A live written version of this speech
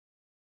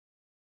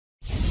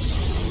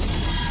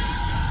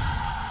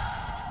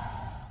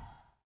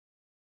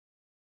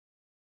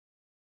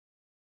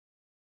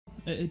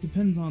It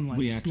depends on like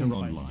Reactor who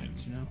I'm fighting online.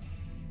 against, you know.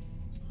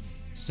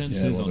 Sensors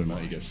Yeah, whether or online.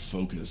 not you get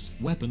focused.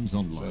 Weapons So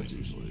online. that's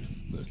usually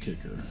the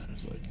kicker.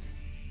 It's like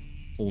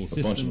All a bunch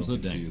of systems are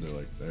them can see you, down. they're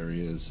like, there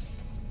he is.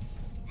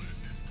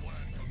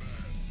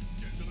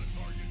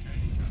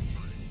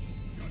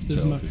 You This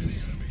is tell my- 'cause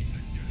his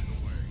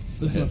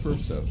This is my head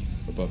first. pokes out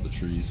above the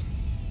trees.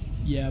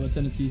 Yeah, but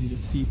then it's easy to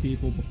see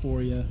people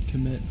before you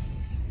commit.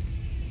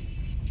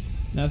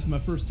 Now, this is my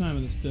first time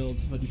in this build,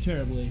 so if I do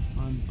terribly,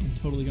 I'm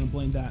totally gonna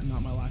blame that and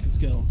not my lack of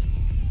skill.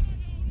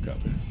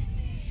 Copy.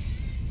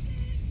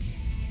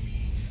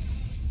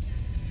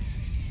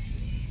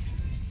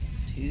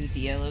 To the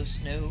yellow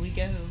snow we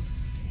go.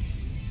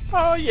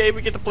 Oh yay,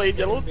 we get to play in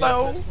yellow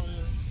snow.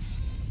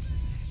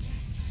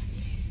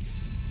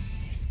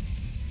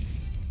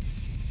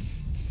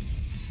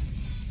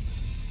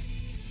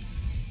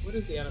 What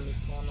is the enemy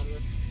spawn on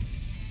this?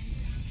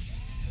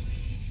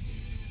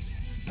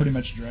 Pretty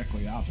much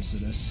directly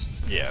opposite us.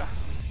 Yeah.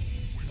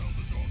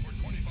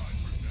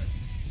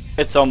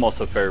 It's almost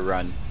a fair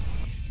run,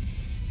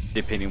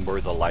 depending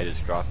where the light is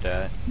dropped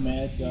at.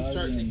 Mad You Dog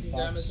start and taking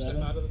Fox damage, step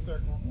 7. out of the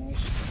circle. Nice.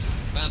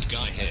 Bad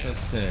guy here.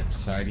 Access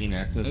 6, sighting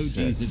access Oh 6.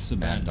 geez, it's a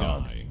bad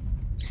dog. guy.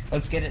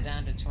 Let's get it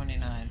down to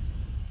 29.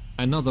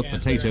 Another Yeah,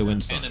 potato fair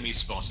inside. Enemy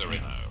spotter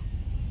inno.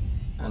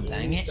 And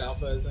dang it.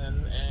 Alpha is in,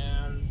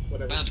 and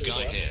whatever. Bad two guy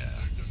left. here.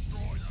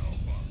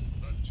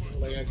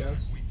 Like, I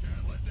guess.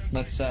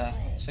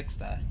 Let's fix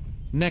that.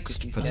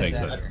 Next These guys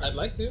potato. are- I'd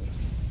like to.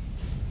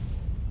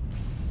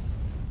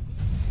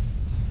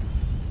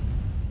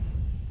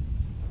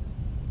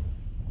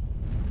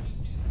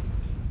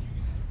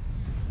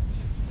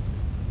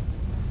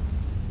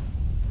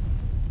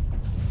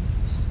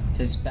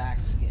 His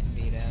back's getting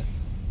beat up.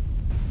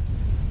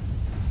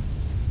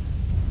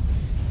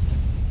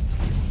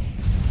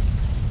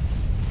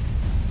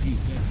 He's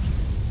dead.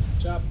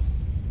 Chop.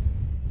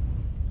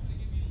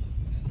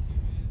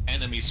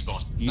 Enemy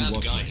spot. You Bad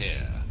watch guy me.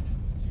 here.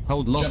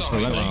 Hold lots for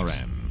Sorry, mates.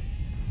 LRM.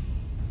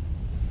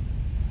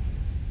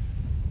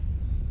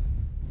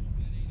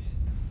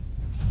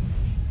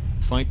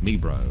 Fight me,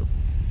 bro.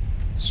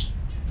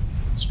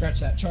 Scratch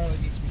that. Charlie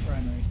needs to be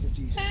primary.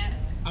 50.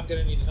 I'm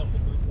gonna need help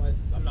with those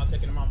lights. I'm not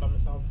taking them out by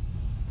myself.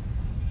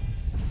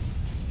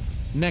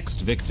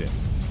 Next victim.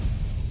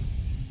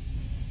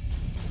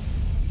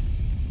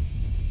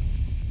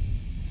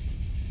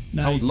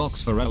 Nice. Hold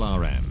locks for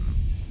LRM.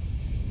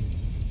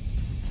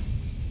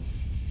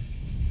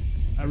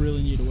 I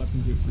really need a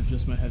weapon group for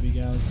just my heavy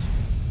guys.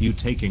 You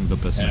taking the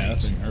Yeah, that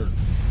percent. thing hurt.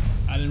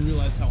 I didn't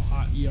realize how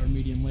hot ER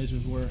medium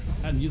lasers were.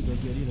 I hadn't used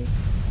those yet either.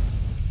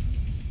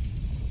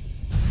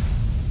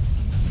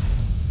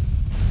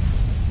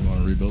 You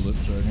want to rebuild it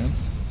and try again?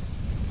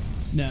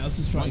 Nah, let's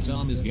just try. Right to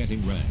arm do is this.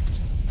 getting wrecked.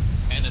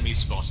 Enemy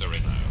spotter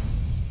inno.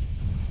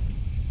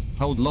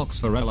 Hold locks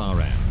for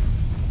LRM.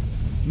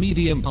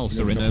 Medium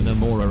pulsar in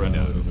Nomura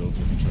Renault. Rebuilds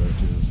we can try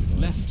too if you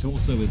like. Left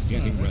torso is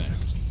getting wrecked.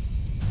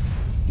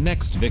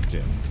 Next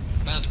victim.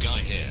 Bad guy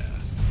here.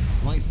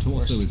 Right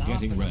torso We're is stopping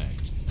getting him.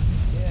 wrecked.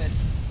 Good.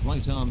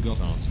 Right arm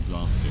got arse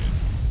blasted.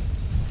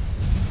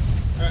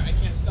 Alright, I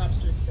can't stop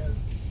streak guys.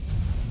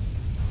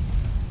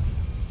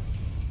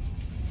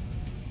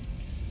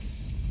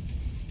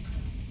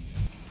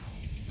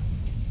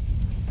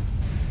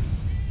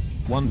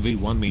 One v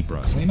one me,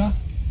 bro. Lima?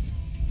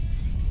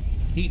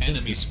 Heat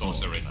Enemy of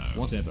spotter destroy. inno.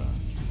 Whatever.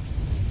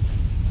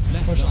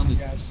 Left Push arm him, is...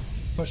 guys.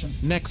 Push him.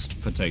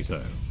 Next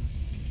potato.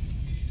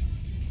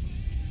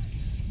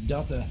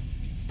 Delta.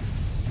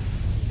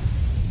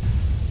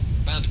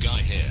 Bad guy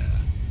here.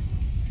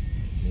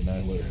 The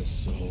Annihilator has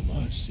so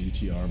much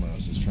CT armor. I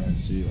was just trying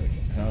to see like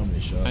how many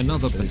shots.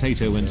 Another it takes.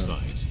 potato Yeah. in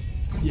sight.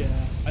 Yeah,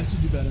 I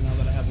should do better now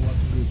that I have a weapon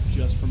group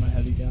just for my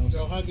heavy gals.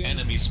 Go hug him.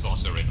 Enemy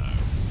spotter inno.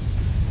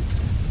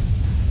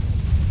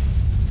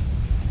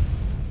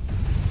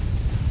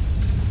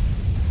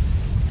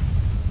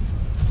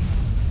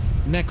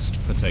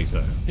 Next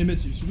potato. Hey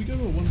Mitsu, should we go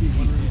to a 1v1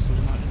 room so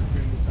we're not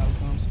interfering with battle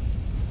comms?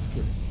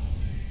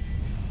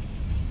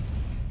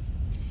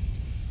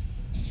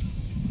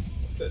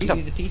 Sure. You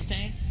do the peace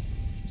stain?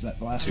 Is that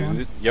the last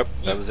one? Yep,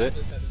 that was it.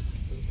 Just head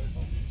into the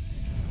circle.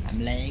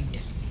 I'm lagged.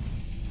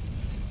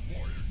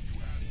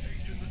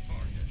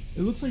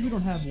 It looks like we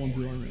don't have 1v1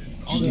 room.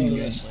 I'll do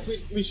it.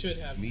 We should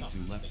have Me too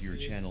something. left your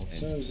channel and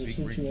So is the Big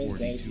Rick situation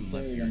 42 left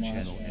very your much,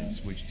 channel and yeah.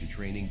 switched to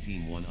training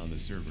team 1 on the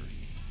server.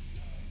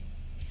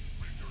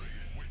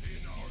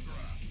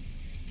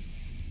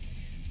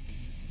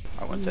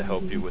 I went to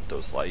help you with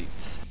those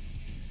lights.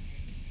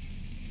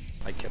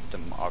 I kept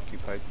them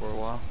occupied for a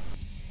while.